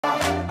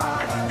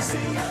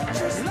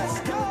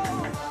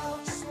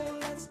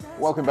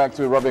Welcome back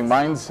to Rubbing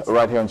Minds,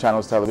 right here on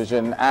Channels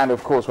Television. And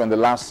of course, we're in the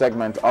last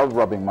segment of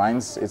Rubbing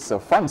Minds. It's a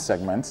fun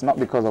segment, not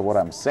because of what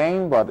I'm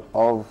saying, but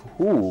of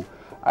who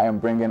I am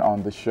bringing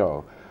on the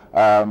show.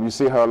 You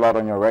see her a lot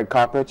on your red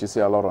carpet, you see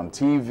her a lot on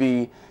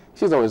TV.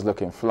 She's always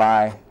looking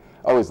fly,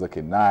 always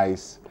looking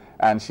nice,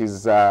 and she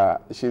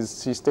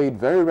stayed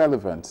very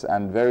relevant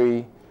and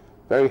very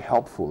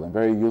helpful and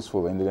very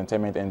useful in the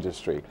entertainment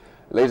industry.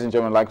 Ladies and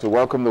gentlemen, I'd like to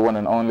welcome the one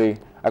and only,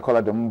 I call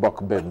her the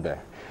Mbok Bembe,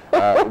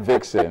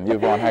 Vixen.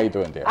 Yvonne, how you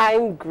doing there?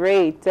 I'm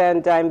great,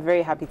 and I'm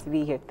very happy to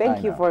be here.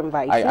 Thank you for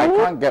inviting me. I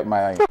can't get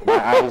my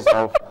eyes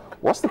off.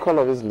 What's the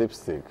color of this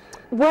lipstick?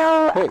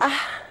 Well,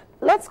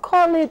 let's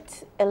call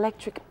it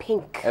electric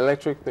pink.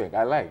 Electric pink,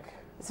 I like.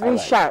 It's very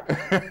sharp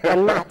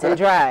and matte and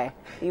dry.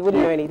 You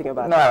wouldn't know anything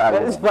about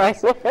that. No, I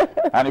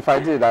wouldn't. And if I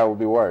did, I would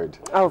be worried.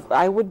 Oh,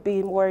 I would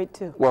be worried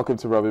too. Welcome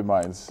to Rubbing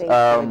Minds. Thank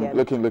you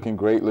again. Looking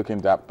great, looking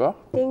dapper.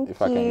 Thank you.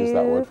 If I can use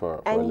that word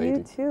for a lady. And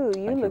you too.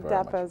 You look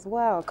dapper as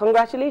well.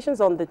 Congratulations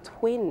on the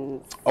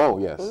twins. Oh,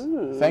 yes.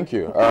 Thank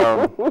you.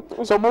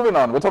 So moving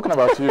on, we're talking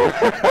about you.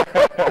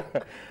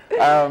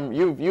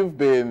 You've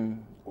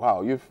been,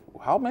 wow,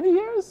 how many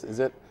years? Is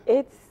it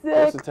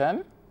close to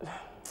 10?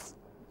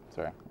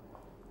 Sorry.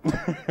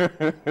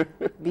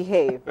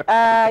 Behave.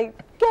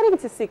 Getting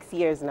to 6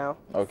 years now.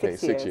 Okay,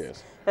 6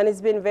 years. And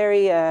it's been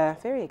very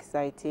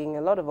exciting.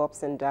 A lot of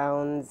ups and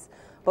downs,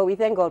 but we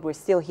thank God we're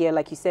still here.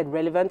 Like you said,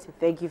 relevant.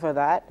 Thank you for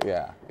that.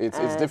 Yeah,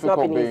 it's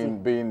difficult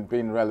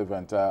being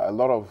relevant. A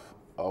lot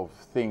of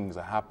things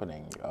are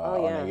happening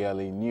on a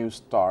yearly. New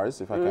stars,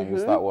 if I can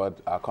use that word,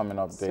 are coming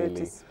up daily.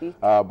 So to speak.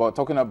 But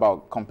talking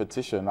about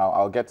competition,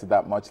 I'll get to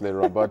that much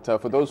later on. But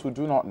for those who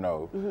do not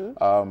know,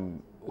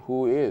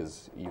 who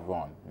is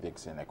Yvonne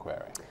Vixen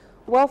Ekwere?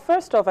 Well,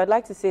 first off, I'd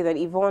like to say that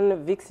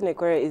Yvonne Vixen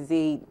Ekwere is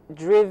a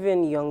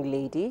driven young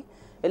lady,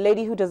 a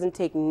lady who doesn't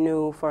take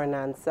no for an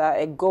answer,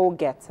 a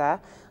go-getter,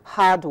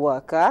 hard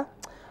worker,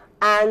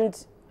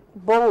 and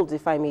bold,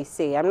 if I may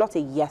say. I'm not a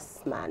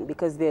yes man,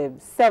 because there are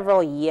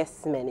several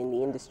yes men in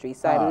the industry,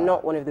 so I'm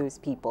not one of those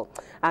people.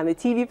 I'm a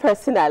TV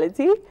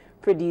personality,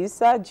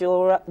 producer,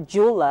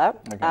 jeweler,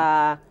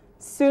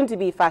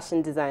 soon-to-be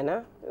fashion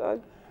designer,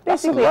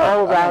 basically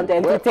all-round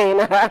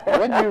entertainer.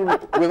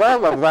 With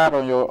all of that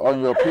on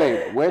your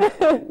plate,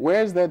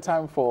 where's there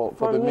time for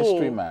the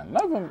mystery man?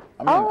 Not even,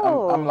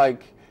 I'm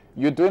like,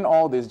 you're doing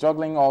all this,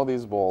 juggling all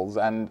these balls,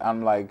 and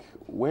I'm like,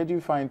 where do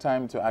you find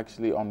time to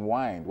actually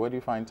unwind? Where do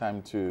you find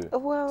time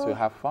to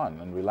have fun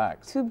and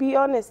relax? To be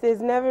honest,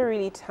 there's never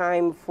really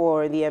time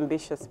for the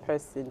ambitious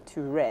person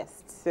to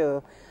rest.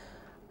 So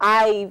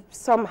I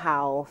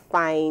somehow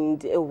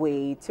find a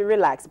way to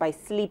relax by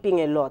sleeping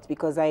a lot,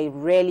 because I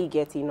rarely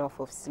get enough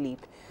of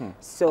sleep.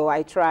 So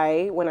I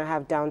try, when I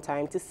have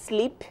downtime, to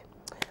sleep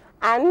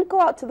and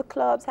go out to the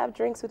clubs, have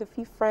drinks with a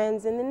few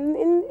friends, and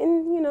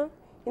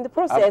in the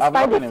process,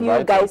 find a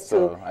few guys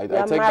too.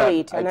 You're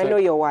married, and I know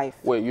your wife.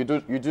 Wait, you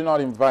do not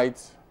invite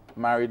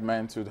married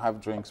men to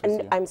have drinks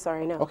with you? I'm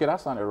sorry, no. Okay, that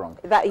sounded wrong.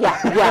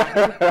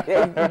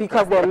 Yeah,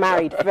 because they're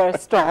married,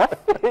 first off,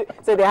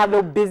 so they have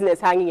no business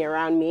hanging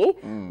around me.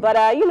 But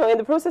in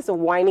the process of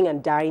wining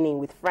and dining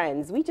with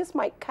friends, we just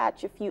might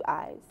catch a few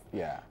eyes.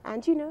 Yeah.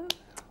 And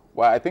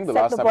well, I think the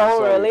last time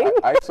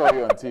I saw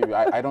you on TV,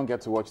 I don't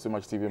get to watch too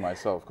much TV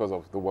myself because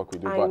of the work we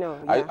do.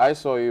 I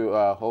saw you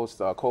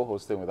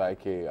co-hosting with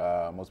IK,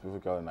 Most Beautiful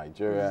Girl in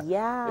Nigeria.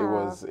 Yeah.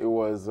 It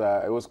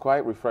was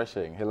quite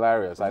refreshing,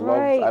 hilarious. I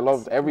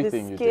loved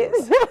everything you did.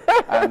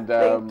 And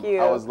Thank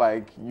you. I was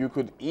like, you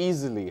could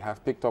easily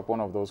have picked up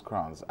one of those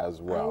crowns as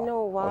well. I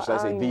know. Or should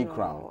I say the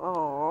crown?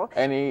 Aww.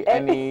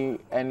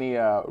 Any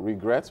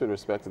regrets with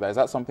respect to that? Is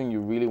that something you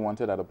really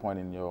wanted at a point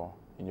in your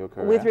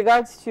career? With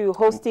regards to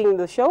hosting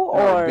the show,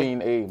 or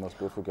being a Most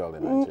Beautiful Girl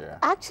in Nigeria?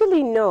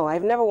 Actually, no.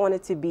 I've never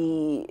wanted to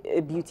be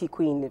a beauty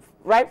queen.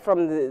 Right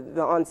from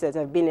the onset,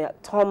 I've been a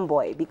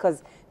tomboy,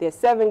 because there's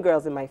 7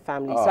 girls in my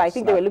family. So I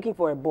think they were looking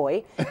for a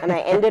boy, and I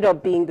ended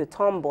up being the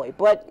tomboy.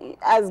 But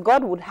as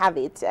God would have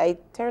it, I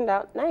turned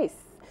out nice.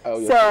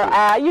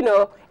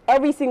 So,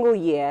 every single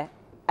year,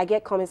 I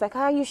get comments like,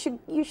 you should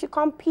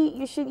compete,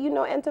 you should,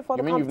 enter for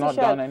the competition. You mean you've not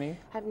done any?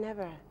 I've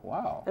never.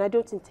 Wow. And I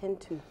don't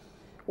intend to.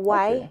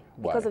 Why? Okay.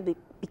 Because of the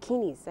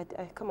bikinis.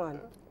 Come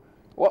on.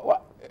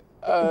 What?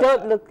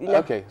 Don't look.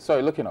 Okay,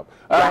 sorry, looking up.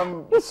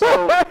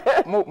 So,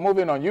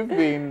 moving on, you've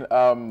been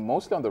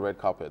mostly on the red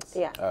carpets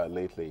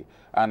lately.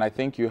 And I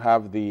think you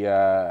have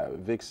the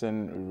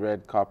Vixen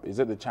red carpet. Is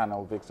it the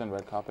channel Vixen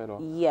red carpet?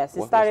 Or yes,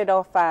 it started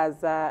off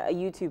as a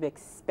YouTube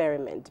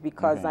experiment,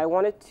 because I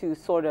wanted to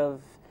sort of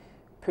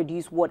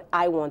produce what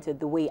I wanted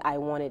the way I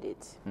wanted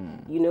it.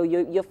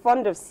 You're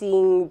fond of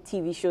seeing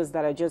TV shows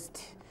that are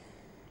just...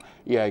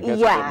 Yeah, it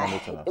gets a bit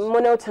monotonous.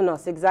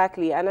 Monotonous,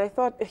 exactly. And I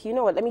thought, you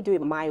know what, let me do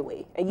it my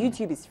way. And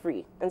YouTube is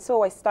free. And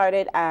so I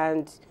started,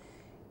 and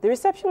the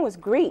reception was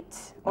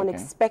great,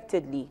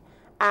 unexpectedly.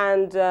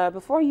 And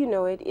before you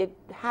know it, it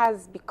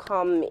has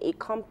become a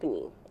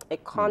company, a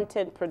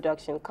content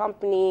production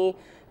company,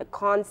 a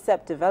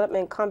concept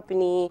development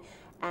company.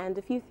 and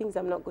a few things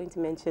I'm not going to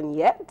mention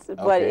yet,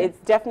 but it's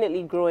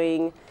definitely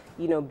growing,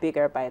 you know,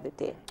 bigger by the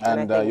day.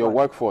 And your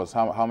workforce,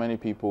 how many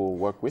people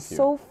work with you?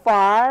 So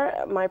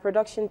far, my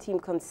production team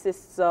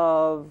consists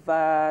of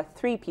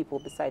 3 people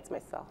besides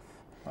myself.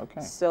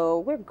 Okay. So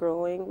we're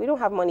growing. We don't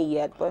have money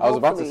yet, but I was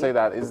about to say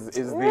that. Is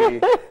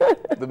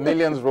the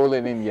millions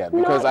rolling in yet?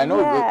 Because I know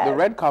the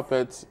red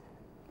carpet,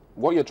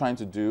 what you're trying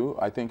to do,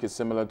 I think is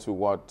similar to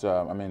what,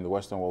 I mean, in the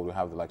Western world, we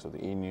have the likes of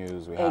the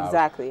E-News.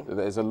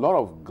 There's a lot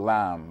of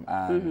glam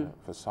and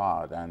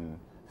facade and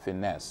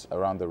finesse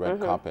around the red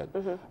carpet.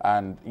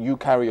 And you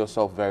carry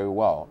yourself very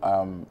well.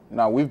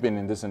 Now, we've been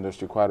in this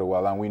industry quite a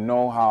while, and we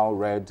know how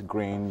red,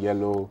 green,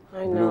 yellow,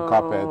 blue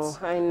carpets,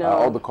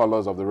 all the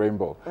colors of the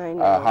rainbow,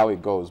 how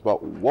it goes.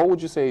 But what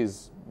would you say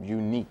is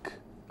unique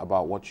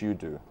about what you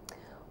do?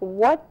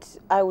 What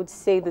I would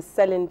say the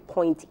selling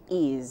point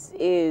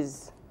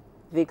is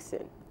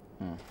Vixen.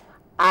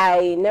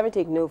 I never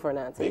take no for an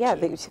answer. Vixen.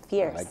 Yeah,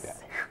 fierce. I like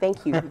that.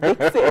 Thank you,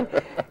 Vixen.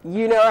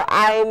 You know,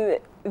 I'm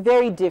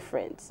very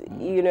different.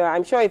 You know,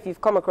 I'm sure if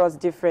you've come across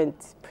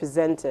different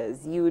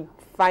presenters, you would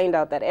find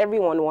out that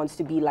everyone wants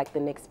to be like the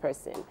next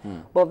person.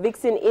 But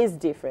Vixen is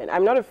different.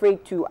 I'm not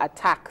afraid to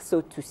attack,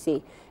 so to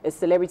say, a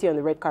celebrity on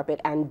the red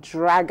carpet and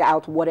drag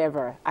out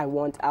whatever I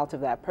want out of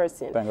that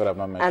person. Thank God I've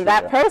not met and you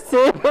that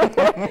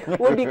person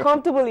will be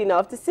comfortable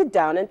enough to sit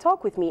down and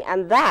talk with me,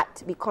 and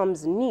that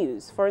becomes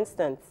news. For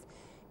instance,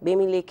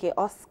 Bemileke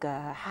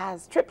Oscar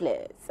has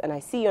triplets, and I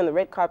see you on the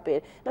red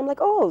carpet, and I'm like,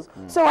 oh,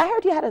 so I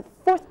heard you had a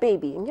 4th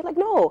baby, and you're like,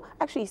 no,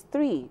 actually it's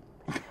 3.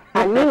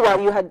 And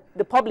meanwhile,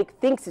 the public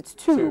thinks it's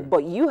 2,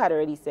 but you had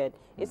already said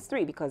it's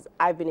 3 because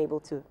I've been able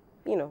to,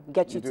 you know,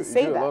 get you to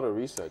say that. You do a lot of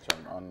research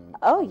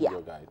on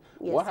your guys.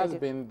 Yes, what has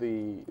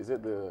been is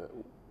it the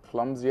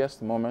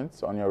clumsiest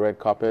moment on your red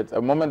carpet?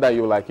 A moment that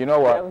you were like, you know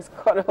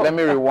what, let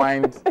me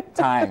rewind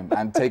time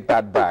and take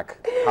that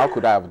back. How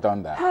could I have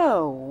done that?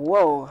 Oh,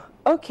 whoa.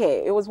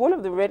 Okay, it was one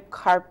of the red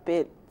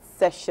carpet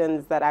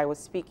sessions that I was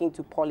speaking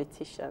to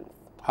politicians.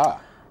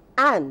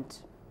 And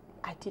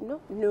I did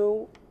not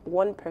know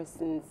one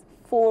person's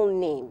full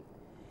name.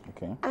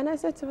 Okay. And I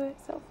said to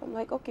myself, I'm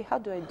like, okay, how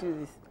do I do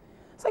this?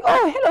 It's like,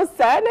 oh, hello,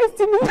 sir. Nice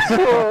to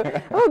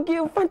meet you.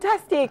 Oh,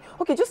 fantastic.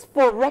 Okay, just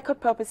for record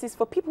purposes,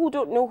 for people who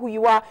don't know who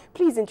you are,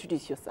 please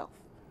introduce yourself.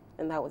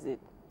 And that was it.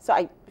 So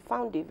I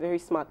found a very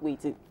smart way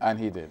to... And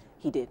he did?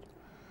 He did.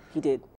 He did.